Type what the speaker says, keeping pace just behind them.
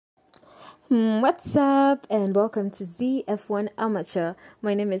What's up, and welcome to ZF1 Amateur.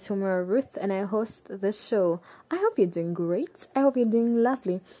 My name is Humura Ruth, and I host the show. I hope you're doing great. I hope you're doing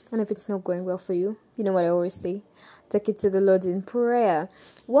lovely. And if it's not going well for you, you know what I always say: take it to the Lord in prayer.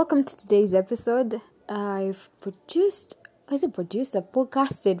 Welcome to today's episode. I've podcasted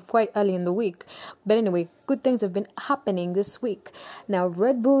quite early in the week. But anyway, good things have been happening this week. Now,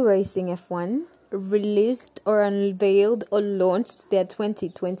 Red Bull Racing F1 released or unveiled or launched their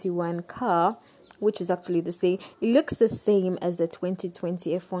 2021 car, which is actually the same. It looks the same as the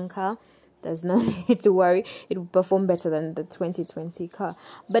 2020 F1 car. There's no need to worry. It will perform better than the 2020 car.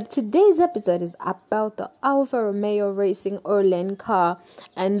 But today's episode is about the Alfa Romeo Racing Orlen car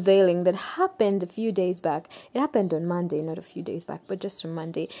unveiling that happened a few days back. It happened on Monday, not a few days back, but just on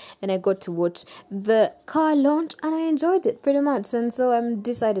Monday. And I got to watch the car launch and I enjoyed it pretty much. And so I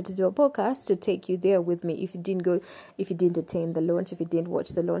decided to do a podcast to take you there with me. If you didn't attend the launch, if you didn't watch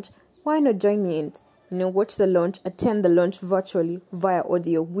the launch, why not join me in? Watch the launch, attend the launch virtually via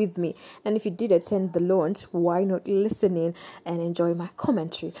audio with me. And if you did attend the launch, why not listen in and enjoy my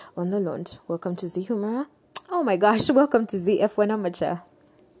commentary on the launch? Welcome to Z Humura. Oh my gosh, welcome to ZF1 Amateur.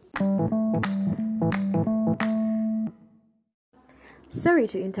 Sorry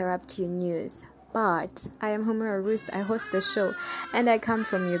to interrupt your news, but I am Humura Ruth. I host the show and I come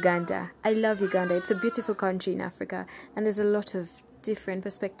from Uganda. I love Uganda. It's a beautiful country in Africa, and there's a lot of different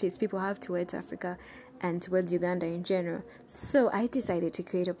perspectives people have towards Africa and towards Uganda in general. So I decided to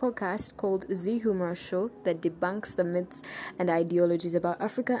create a podcast called Z Humura Show that debunks the myths and ideologies about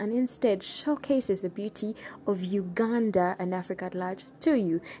Africa and instead showcases the beauty of Uganda and Africa at large to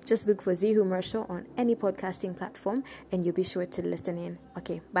you. Just look for Z Humura Show on any podcasting platform and you'll be sure to listen in.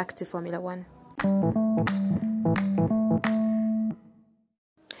 Okay, back to Formula One.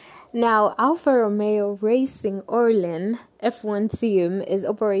 Now, Alfa Romeo Racing Orlen F1 team is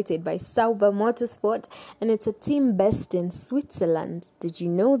operated by Sauber Motorsport and it's a team based in Switzerland. Did you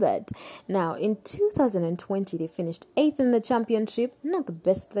know that? Now, in 2020, they finished 8th in the championship, not the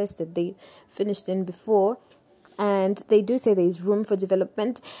best place that they finished in before. And they do say there is room for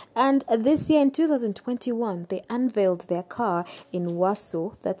development. And this year in 2021, they unveiled their car in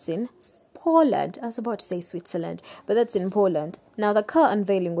Warsaw, that's in Poland. I was about to say Switzerland, but that's in Poland. Now, the car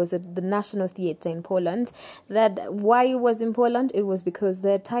unveiling was at the National Theatre in Poland. Why it was in Poland? It was because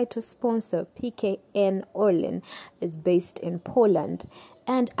their title sponsor, PKN Orlen, is based in Poland.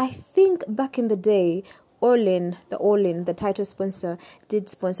 And I think back in the day, the title sponsor, did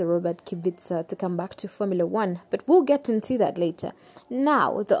sponsor Robert Kubica to come back to Formula One, but we'll get into that later.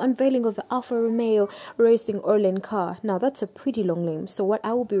 Now, the unveiling of the Alfa Romeo Racing Orlen car. Now, that's a pretty long name, so what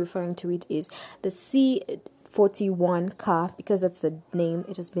I will be referring to it is the C41 car, because that's the name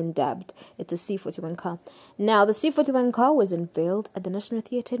it has been dubbed. It's a C41 car. Now, the C41 car was unveiled at the National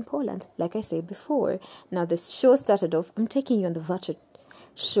Theatre in Poland, like I said before. Now, this show started off, I'm taking you on the virtual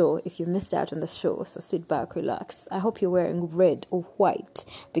show if you missed out on the show, so sit back, relax. I hope you're wearing red or white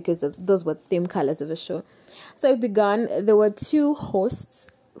because those were theme colors of the show. So it began. There were two hosts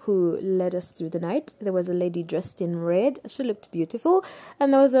who led us through the night. There was a lady dressed in red. She looked beautiful,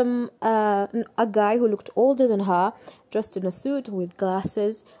 and there was a guy who looked older than her, dressed in a suit with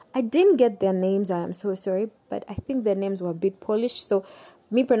glasses. I didn't get their names, I am so sorry, but I think their names were a bit Polish, so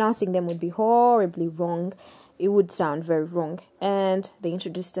me pronouncing them would be horribly wrong. It would sound very wrong. And they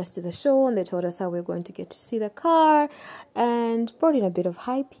introduced us to the show and they told us how we're going to get to see the car and brought in a bit of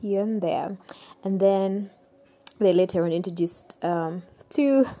hype here and there. And then they later on introduced to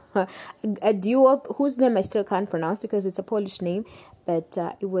a duo whose name I still can't pronounce because it's a Polish name, but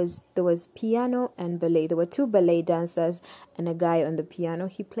there was piano and ballet. There were two ballet dancers and a guy on the piano.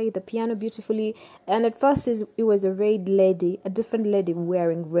 He played the piano beautifully, and at first it was a different lady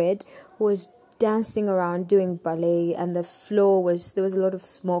wearing red who was dancing around doing ballet, and there was a lot of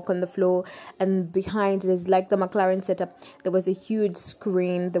smoke on the floor, and behind there's like the McLaren setup, there was a huge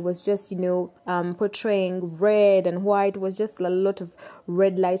screen that was just portraying red and white. It was just a lot of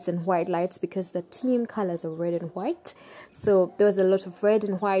red lights and white lights because the team colors are red and white, so there was a lot of red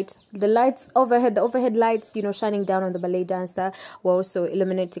and white. The overhead lights shining down on the ballet dancer were also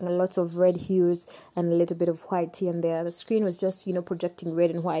illuminating a lot of red hues and a little bit of white here and there. The screen was just projecting red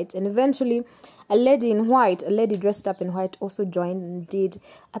and white, and eventually a lady dressed up in white also joined and did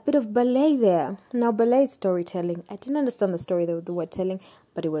a bit of ballet there. Now, ballet is storytelling. I didn't understand the story they were telling,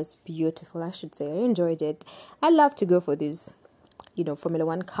 but it was beautiful, I should say. I enjoyed it. I love to go for these, Formula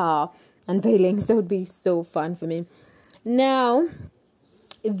One car unveilings. That would be so fun for me. Now,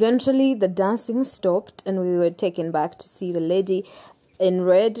 eventually the dancing stopped and we were taken back to see the lady in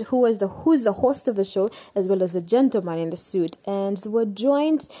red, who's the host of the show, as well as the gentleman in the suit, and they were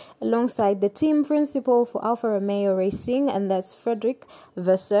joined alongside the team principal for Alfa Romeo Racing, and that's Frederick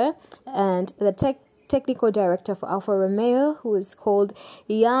Vasseur, and the technical director for Alfa Romeo, who is called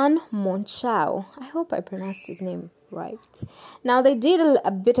Jan Monchau. I hope I pronounced his name right. Now, they did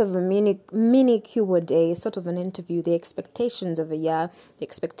a bit of a mini Q&A, sort of an interview, the expectations of a year, the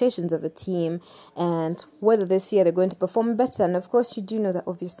expectations of the team, and whether this year they're going to perform better. And of course, you do know the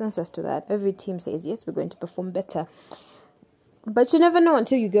obvious answers to that. Every team says, yes, we're going to perform better. But you never know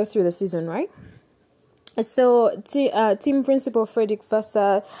until you go through the season, right? So, team principal Frederick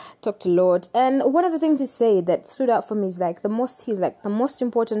Vasseur talked a lot, and one of the things he said that stood out for me is the most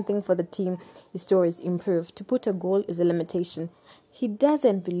important thing for the team is to always improve. To put a goal is a limitation. He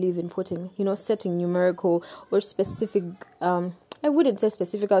doesn't believe in setting numerical or specific. I wouldn't say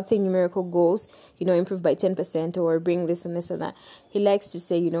specific. I'd say numerical goals. Improve by 10% or bring this and this and that. He likes to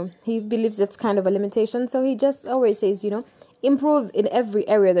say, he believes that's kind of a limitation. So he just always says, improve in every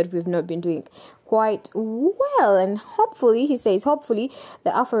area that we've not been doing quite well, and hopefully the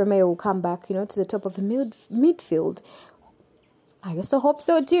Alfa Romeo will come back to the top of the midfield. I also hope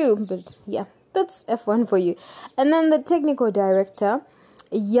so too, but yeah, that's F1 for you. And then the technical director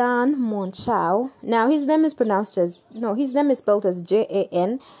Jan Monchau, now his name is spelled as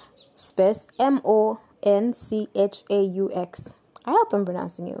Jan space Monchaux. I hope I'm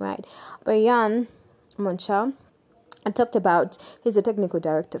pronouncing it right, but Jan Monchau, I talked about, he's the technical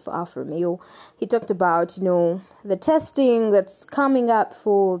director for Alfa Romeo. He talked about, the testing that's coming up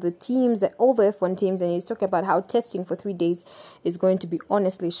for the teams, all the F1 teams, and he's talking about how testing for 3 days is going to be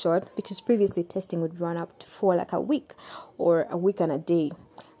honestly short, because previously testing would run up for like a week or a week and a day.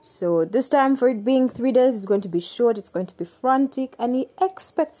 So this time, for it being 3 days, it's going to be short, it's going to be frantic, and he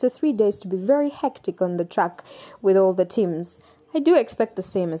expects the 3 days to be very hectic on the track with all the teams. I do expect the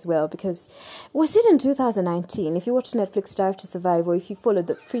same as well, because was it in 2019, if you watched Netflix Drive to Survive, or if you followed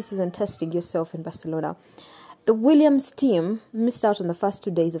the preseason testing yourself in Barcelona, the Williams team missed out on the first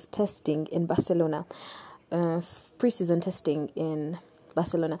 2 days of testing in Barcelona, preseason testing in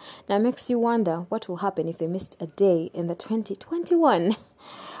Barcelona. Now, it makes you wonder what will happen if they missed a day in the 2021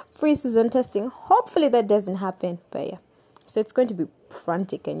 preseason testing. Hopefully that doesn't happen, but yeah. So it's going to be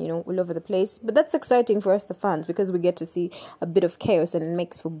frantic and, all over the place. But that's exciting for us, the fans, because we get to see a bit of chaos and it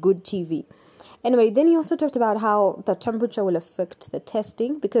makes for good TV. Anyway, then he also talked about how the temperature will affect the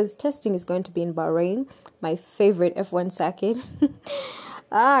testing, because testing is going to be in Bahrain, my favorite F1 circuit.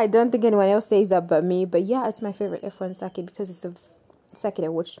 I don't think anyone else says that but me. But yeah, it's my favorite F1 circuit because it's a circuit I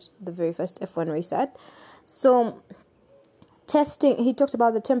watched the very first F1 race at. So testing, he talked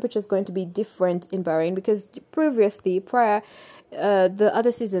about the temperature is going to be different in Bahrain, because prior the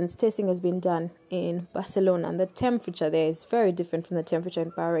other seasons testing has been done in Barcelona, and the temperature there is very different from the temperature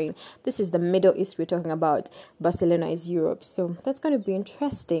in Bahrain. This is the Middle East we're talking about. Barcelona is Europe, so that's going to be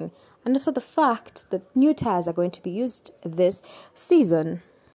interesting. And also the fact that new tires are going to be used this season.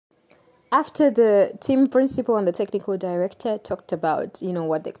 After the team principal and the technical director talked about,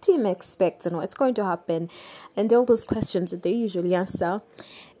 what the team expects and what's going to happen, and all those questions that they usually answer,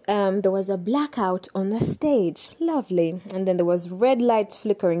 there was a blackout on the stage. Lovely. And then there was red lights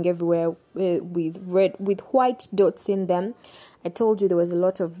flickering everywhere with white dots in them. I told you there was a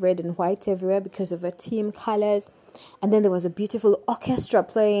lot of red and white everywhere because of the team colors. And then there was a beautiful orchestra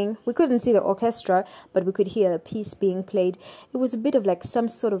playing. We couldn't see the orchestra, but we could hear a piece being played. It was a bit of like some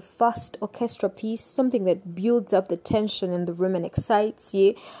sort of fast orchestra piece, something that builds up the tension in the room and excites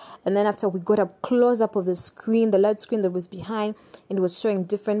you. And then after, we got a close-up of the screen, the large screen that was behind, and it was showing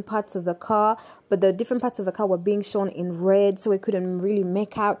different parts of the car, but the different parts of the car were being shown in red, so we couldn't really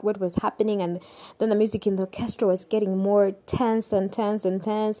make out what was happening. And then the music in the orchestra was getting more tense, and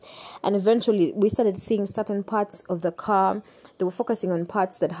eventually we started seeing certain parts of the car. They were focusing on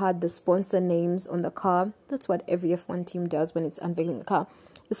parts that had the sponsor names on the car. That's what every F1 team does when it's unveiling the car.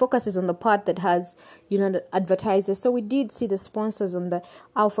 It focuses on the part that has, the advertisers. So we did see the sponsors on the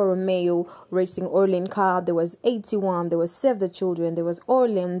Alfa Romeo Racing Orlen car. There was 81, there was Save the Children, there was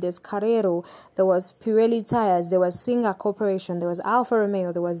Orlen, there's Carrero, there was Pirelli Tires, there was Singer Corporation, there was Alfa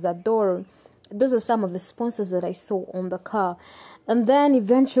Romeo, there was Zador. Those are some of the sponsors that I saw on the car. And then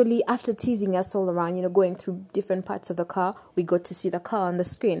eventually, after teasing us all around, going through different parts of the car, we got to see the car on the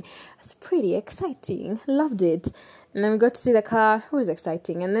screen. It's pretty exciting. Loved it. And then we got to see the car. It was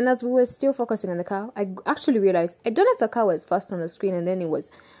exciting. And then as we were still focusing on the car, I actually realized, I don't know if the car was first on the screen and then it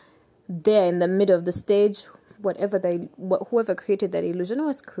was there in the middle of the stage. Whoever created that illusion, it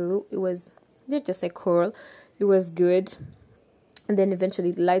was cool. Let's just say cool. It was good. And then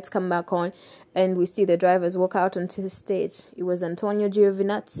eventually the lights come back on and we see the drivers walk out onto the stage. It was Antonio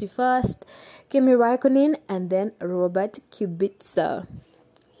Giovinazzi first, Kimi Raikkonen, and then Robert Kubica.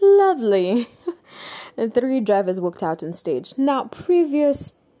 Lovely. And 3 drivers walked out on stage. Now,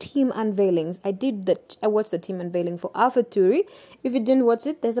 previous team unveilings, I watched the team unveiling for AlphaTauri. If you didn't watch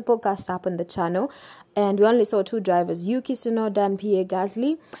it, there's a podcast up on the channel. And we only saw 2 drivers, Yuki Tsunoda and Pierre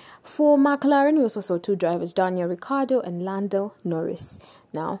Gasly. For McLaren, we also saw 2 drivers, Daniel Ricciardo and Lando Norris.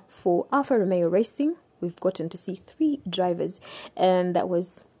 Now, for Alfa Romeo Racing, we've gotten to see 3 drivers. And that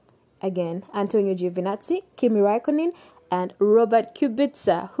was, again, Antonio Giovinazzi, Kimi Raikkonen, and Robert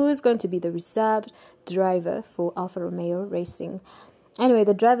Kubica, who is going to be the reserved driver for Alfa Romeo Racing. Anyway,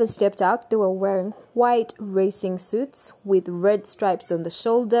 the drivers stepped out. They were wearing white racing suits with red stripes on the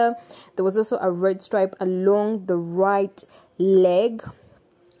shoulder. There was also a red stripe along the right leg.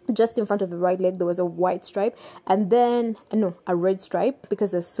 Just in front of the right leg, there was a white stripe, and then a red stripe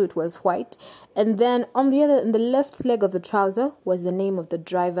because the suit was white. And then in the left leg of the trouser was the name of the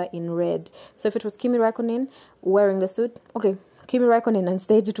driver in red. So if it was Kimi Raikkonen wearing the suit, okay, Kimi Raikkonen on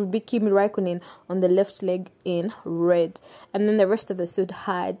stage, it would be Kimi Raikkonen on the left leg in red. And then the rest of the suit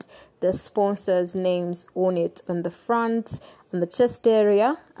had the sponsors' names on it on the front, on the chest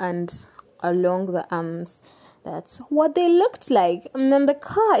area, and along the arms. That's what they looked like. And then the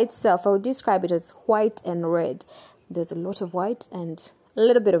car itself, I would describe it as white and red. There's a lot of white and a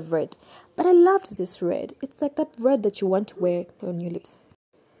little bit of red. But I loved this red. It's like that red that you want to wear on your lips.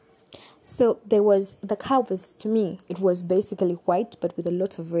 So the car was, to me, it was basically white, but with a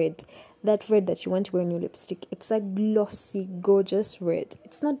lot of red. That red that you want to wear on your lipstick. It's that glossy, gorgeous red.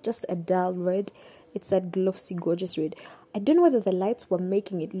 It's not just a dull red. It's that glossy, gorgeous red. I don't know whether the lights were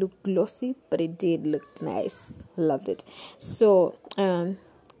making it look glossy, but it did look nice. Loved it. So,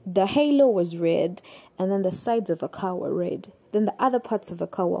 the halo was red, and then the sides of the car were red. Then the other parts of the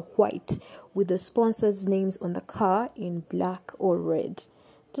car were white, with the sponsors' names on the car in black or red.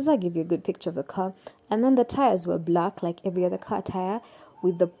 Does that give you a good picture of the car? And then the tires were black, like every other car tire,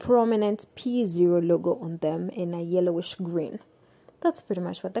 with the prominent P0 logo on them in a yellowish green. That's pretty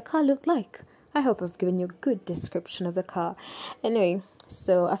much what the car looked like. I hope I've given you a good description of the car. Anyway,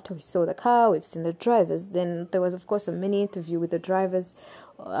 so after we saw the car, we've seen the drivers. Then there was, of course, a mini interview with the drivers.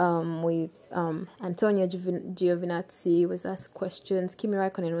 With Antonio Giovinazzi was asked questions. Kimi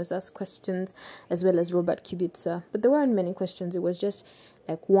Raikkonen was asked questions, as well as Robert Kubica. But there weren't many questions. It was just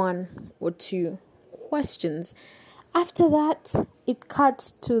like 1 or 2 questions. After that, it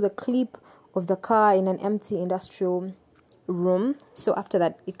cut to the clip of the car in an empty industrial room. So after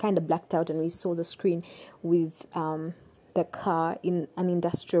that, it kind of blacked out and we saw the screen with the car in an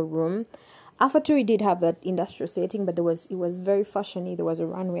industrial room. AlphaTauri did have that industrial setting, but it was very fashiony. There was a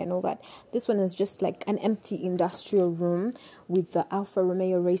runway and all that. This one is just like an empty industrial room with the Alfa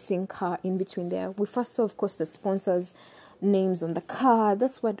Romeo Racing car in between there. We first saw, of course, the sponsors' names on the car.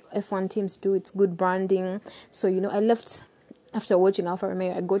 That's what F1 teams do. It's good branding. So, I loved, after watching Alfa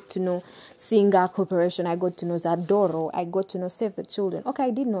Romeo, I got to know Singer Corporation. I got to know Zadoro. I got to know Save the Children. Okay, I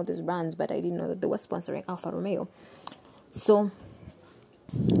did know these brands, but I didn't know that they were sponsoring Alfa Romeo. So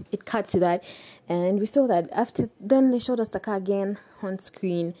it cut to that, and we saw that. Then they showed us the car again on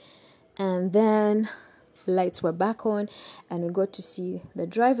screen, and then lights were back on, and we got to see the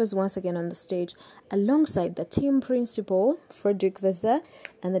drivers once again on the stage alongside the team principal Frederick Vasseur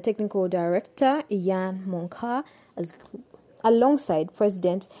and the technical director Yann Moncar, alongside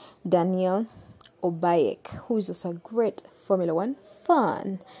President Daniel Obayek, who is also a great Formula One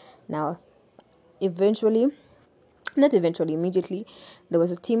fan. Now, immediately, there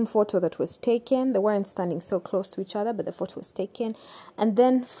was a team photo that was taken. They weren't standing so close to each other, but the photo was taken. And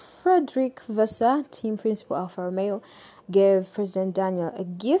then Frederick Vasseur, team principal Alfa Romeo, gave President Daniel a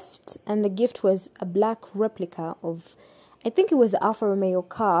gift, and the gift was a black replica of, I think it was the Alfa Romeo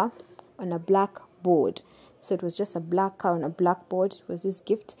car on a black board. So it was just a black car on a black board. It was his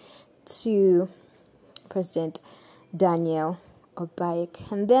gift to President Daniel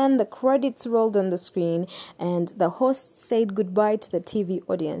Obayek. And then the credits rolled on the screen and the host said goodbye to the TV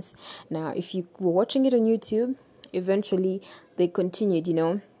audience. Now, if you were watching it on YouTube, eventually they continued,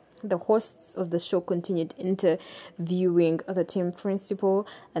 the hosts of the show continued interviewing the team principal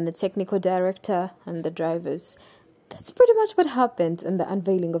and the technical director and the drivers. That's pretty much what happened in the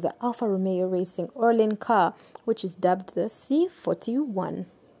unveiling of the Alfa Romeo Racing Orlen car, which is dubbed the C41.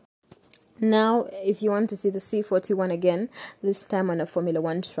 Now, if you want to see the C41 again, this time on a Formula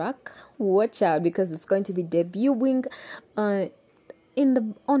One track, watch out, because it's going to be debuting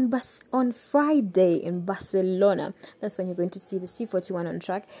on Friday in Barcelona. That's when you're going to see the C41 on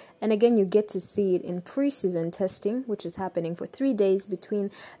track. And again, you get to see it in pre-season testing, which is happening for 3 days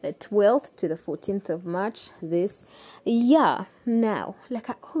between the 12th to the 14th of March this year. Now, like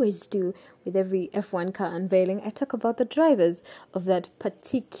I always do with every F1 car unveiling, I talk about the drivers of that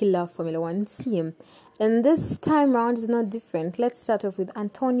particular Formula One team. And this time round is not different. Let's start off with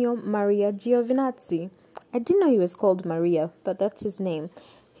Antonio Maria Giovinazzi. I didn't know he was called Maria, but that's his name.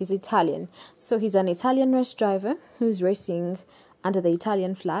 He's Italian. So he's an Italian race driver who's racing under the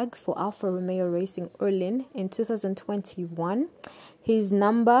Italian flag for Alfa Romeo Racing Orlen in 2021. His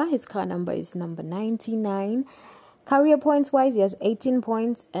car number is number 99. Career points wise, he has 18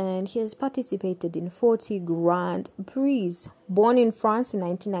 points and he has participated in 40 Grand Prix. Born in France in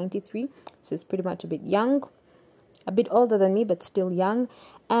 1993, so he's pretty much a bit young. A bit older than me, but still young.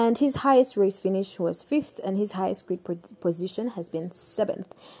 And his highest race finish was 5th, and his highest grid position has been 7th.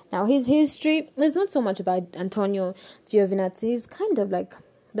 Now, his history is not so much about Antonio Giovinazzi. He's kind of like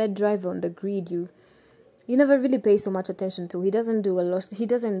that driver on the grid you never really pay so much attention to. He doesn't do a lot. He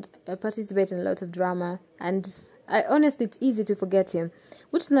doesn't participate in a lot of drama. And honestly, it's easy to forget him,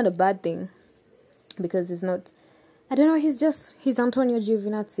 which is not a bad thing. Because he's not... I don't know, he's Antonio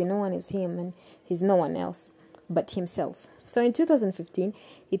Giovinazzi. No one is him, and he's no one else but himself. So in 2015,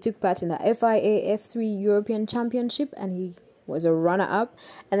 he took part in the FIA F3 European Championship and he was a runner-up.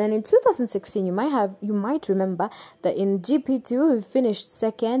 And then in 2016, you might remember that in GP2, he finished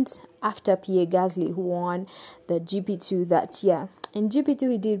second after Pierre Gasly, who won the GP2 that year. In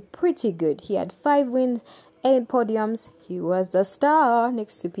GP2, he did pretty good. He had 5 wins, 8 podiums. He was the star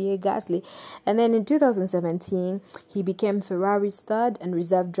next to Pierre Gasly. And then in 2017, he became Ferrari's third and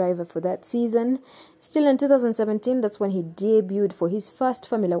reserve driver for that season. Still in 2017, that's when he debuted for his first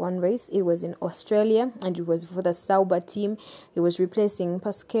Formula One race. It was in Australia and it was for the Sauber team. He was replacing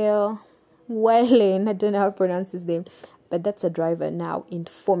Pascal Wehrlein. I don't know how to pronounce his name, but that's a driver now in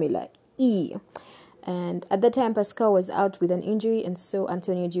Formula E. And at that time, Pascal was out with an injury, and so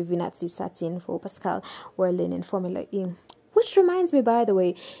Antonio Giovinazzi sat in for Pascal Wehrlein in Formula E. Which reminds me, by the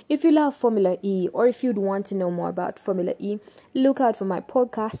way, if you love Formula E or if you'd want to know more about Formula E, look out for my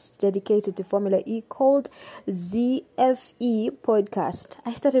podcast dedicated to Formula E called ZFE Podcast.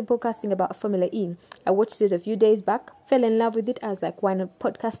 I started podcasting about Formula E. I watched it a few days back, fell in love with it. I was like, why not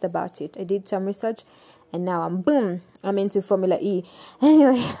podcast about it? I did some research, and now I'm into Formula E.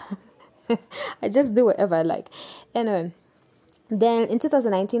 Anyway, I just do whatever I like. Anyway, then in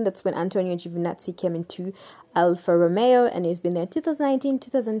 2019, that's when Antonio Giovinazzi came into Alfa Romeo, and he's been there 2019,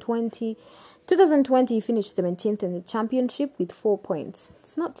 2020. 2020, he finished 17th in the championship with 4 points.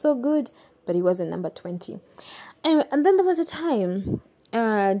 It's not so good, but he wasn't number 20. Anyway, and then there was a time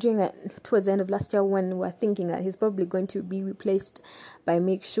towards the end of last year when we were thinking that he's probably going to be replaced by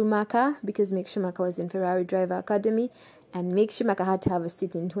Mick Schumacher, because Mick Schumacher was in Ferrari Driver Academy, and Mick Schumacher had to have a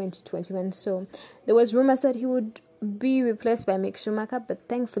seat in 2021. So there was rumors that he would be replaced by Mick Schumacher, but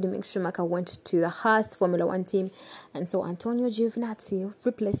thankfully Mick Schumacher went to the Haas Formula One team, and so Antonio Giovinazzi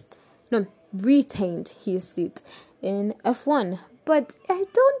retained his seat in F1. But I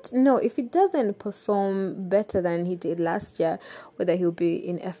don't know if he doesn't perform better than he did last year, whether he'll be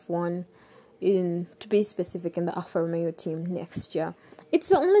in F1, to be specific, in the Alfa Romeo team next year. It's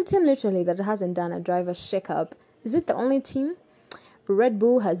the only team literally that hasn't done a driver shake-up. Is it the only team? Red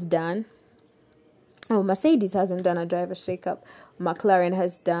Bull has done. Mercedes hasn't done a driver shake-up. McLaren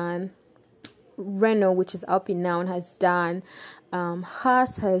has done. Renault, which is Alpine now, has done.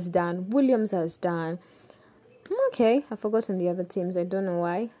 Haas has done. Williams has done. Okay, I've forgotten the other teams. I don't know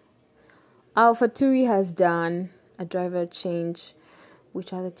why. AlphaTauri has done a driver change.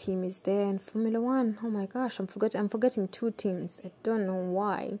 Which other team is there in Formula One? Oh my gosh, I'm forgetting 2 teams. I don't know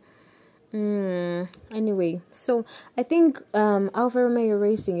why. Anyway, so I think Alfa Romeo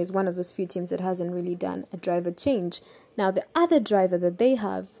Racing is one of those few teams that hasn't really done a driver change. Now, the other driver that they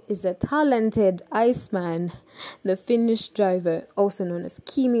have is the talented Iceman, the Finnish driver, also known as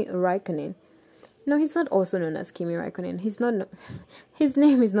Kimi Raikkonen. No, he's not also known as Kimi Raikkonen. His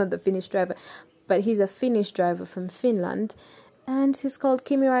name is not the Finnish driver, but he's a Finnish driver from Finland, and he's called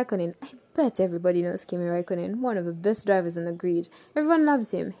Kimi Raikkonen. I bet everybody knows Kimi Raikkonen, one of the best drivers on the grid. Everyone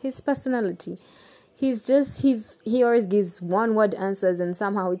loves him. His personality. He always gives one-word answers, and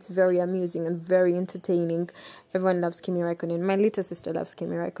somehow it's very amusing and very entertaining. Everyone loves Kimi Raikkonen. My little sister loves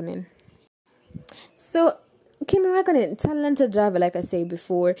Kimi Raikkonen. So, Kimi Raikkonen, talented driver, like I said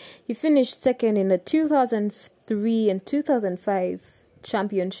before. He finished second in the 2003 and 2005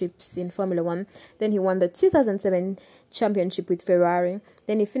 championships in Formula One. Then he won the 2017 championship with Ferrari.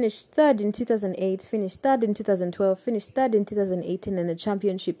 Then he finished third in 2008, finished third in 2012, finished third in 2018 in the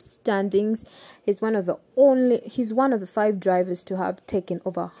championship standings. He's one of the 5 drivers to have taken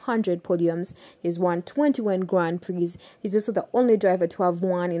over 100 podiums. He's won 21 Grand Prix. He's also the only driver to have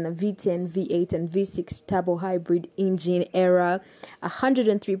won in the V10, V8 and V6 turbo hybrid engine era.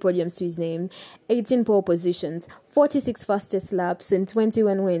 103 podiums to his name, 18 pole positions, 46 fastest laps and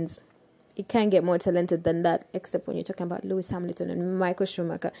 21 wins. You can't get more talented than that, except when you're talking about Lewis Hamilton and Michael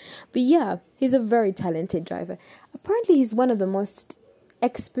Schumacher. But yeah, he's a very talented driver. Apparently, he's one of the most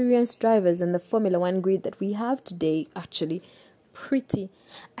experienced drivers in the Formula One grid that we have today, actually.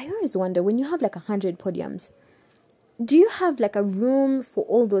 I always wonder, when you have like 100 podiums, do you have like a room for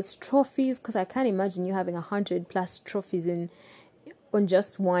all those trophies? Because I can't imagine you having 100 plus trophies on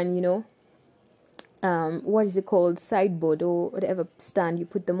just one, what is it called, sideboard or whatever stand you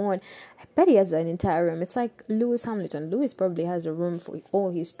put them on. I bet he has an entire room. It's like Lewis Hamilton. Lewis probably has a room for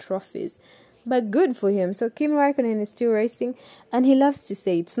all his trophies, but good for him. So Kimi Raikkonen is still racing, and he loves to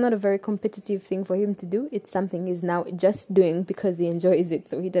say it's not a very competitive thing for him to do. It's something he's now just doing because he enjoys it,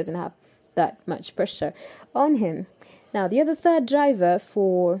 so he doesn't have that much pressure on him. Now, the other third driver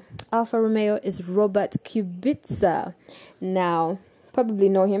for Alfa Romeo is Robert Kubica. Now, probably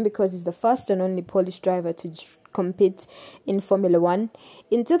know him because he's the first and only Polish driver to compete in Formula One.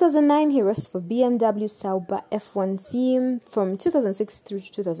 In 2009, he raced for BMW Sauber F1 team from 2006 through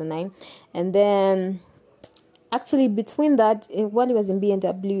 2009. And then, actually, between that, while he was in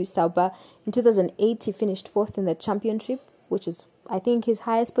BMW Sauber, in 2008, he finished 4th in the championship, which is, I think, his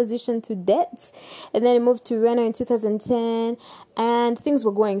highest position to date. And then he moved to Renault in 2010, and things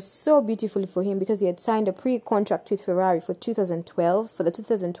were going so beautifully for him because he had signed a pre-contract with Ferrari for the 2012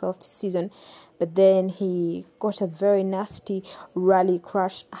 season. But then he got a very nasty rally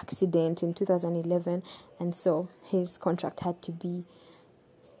crash accident in 2011, and so his contract had to be...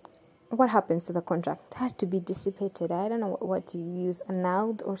 What happens to the contract? It has to be dissipated. I don't know what to use,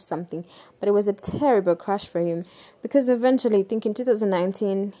 annulled or something. But it was a terrible crash for him because eventually, I think in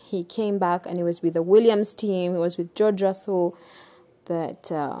 2019, he came back and he was with the Williams team. He was with George Russell. But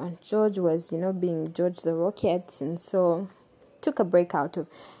George was, being George the Rocket. And so took a break out of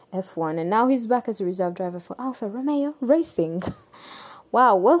F1. And now he's back as a reserve driver for Alfa Romeo Racing.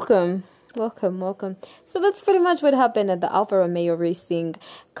 Wow, welcome. So that's pretty much what happened at the Alfa Romeo Racing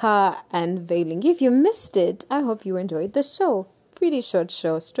car unveiling. If you missed it, I hope you enjoyed the show. Pretty short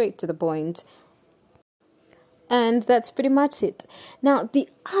show, straight to the point. And that's pretty much it. Now, the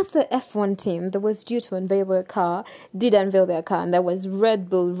other F1 team that was due to unveil their car did unveil their car, and that was Red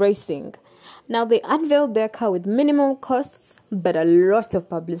Bull Racing. Now, they unveiled their car with minimal costs, but a lot of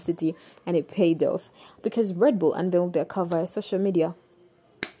publicity, and it paid off because Red Bull unveiled their car via social media.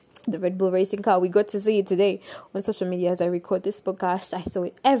 The Red Bull Racing car, we got to see it today on social media as I record this podcast. I saw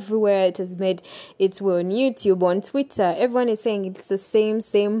it everywhere. It has made its way on YouTube, on Twitter. Everyone is saying it's the same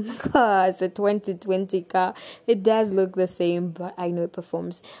car as the 2020 car. It does look the same, but I know it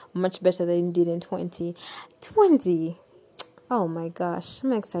performs much better than it did in 2020. Oh my gosh,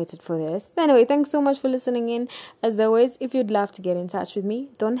 I'm excited for this. Anyway, thanks so much for listening in. As always, if you'd love to get in touch with me,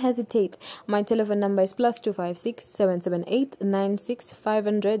 don't hesitate. My telephone number is +256 778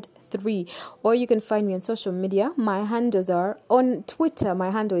 96503. Or you can find me on social media. My handles are on Twitter.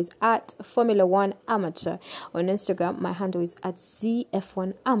 My handle is at Formula One Amateur. On Instagram, my handle is at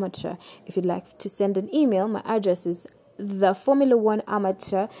ZF1 Amateur. If you'd like to send an email, my address is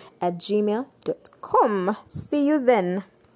theformula1amateur@gmail.com. See you then.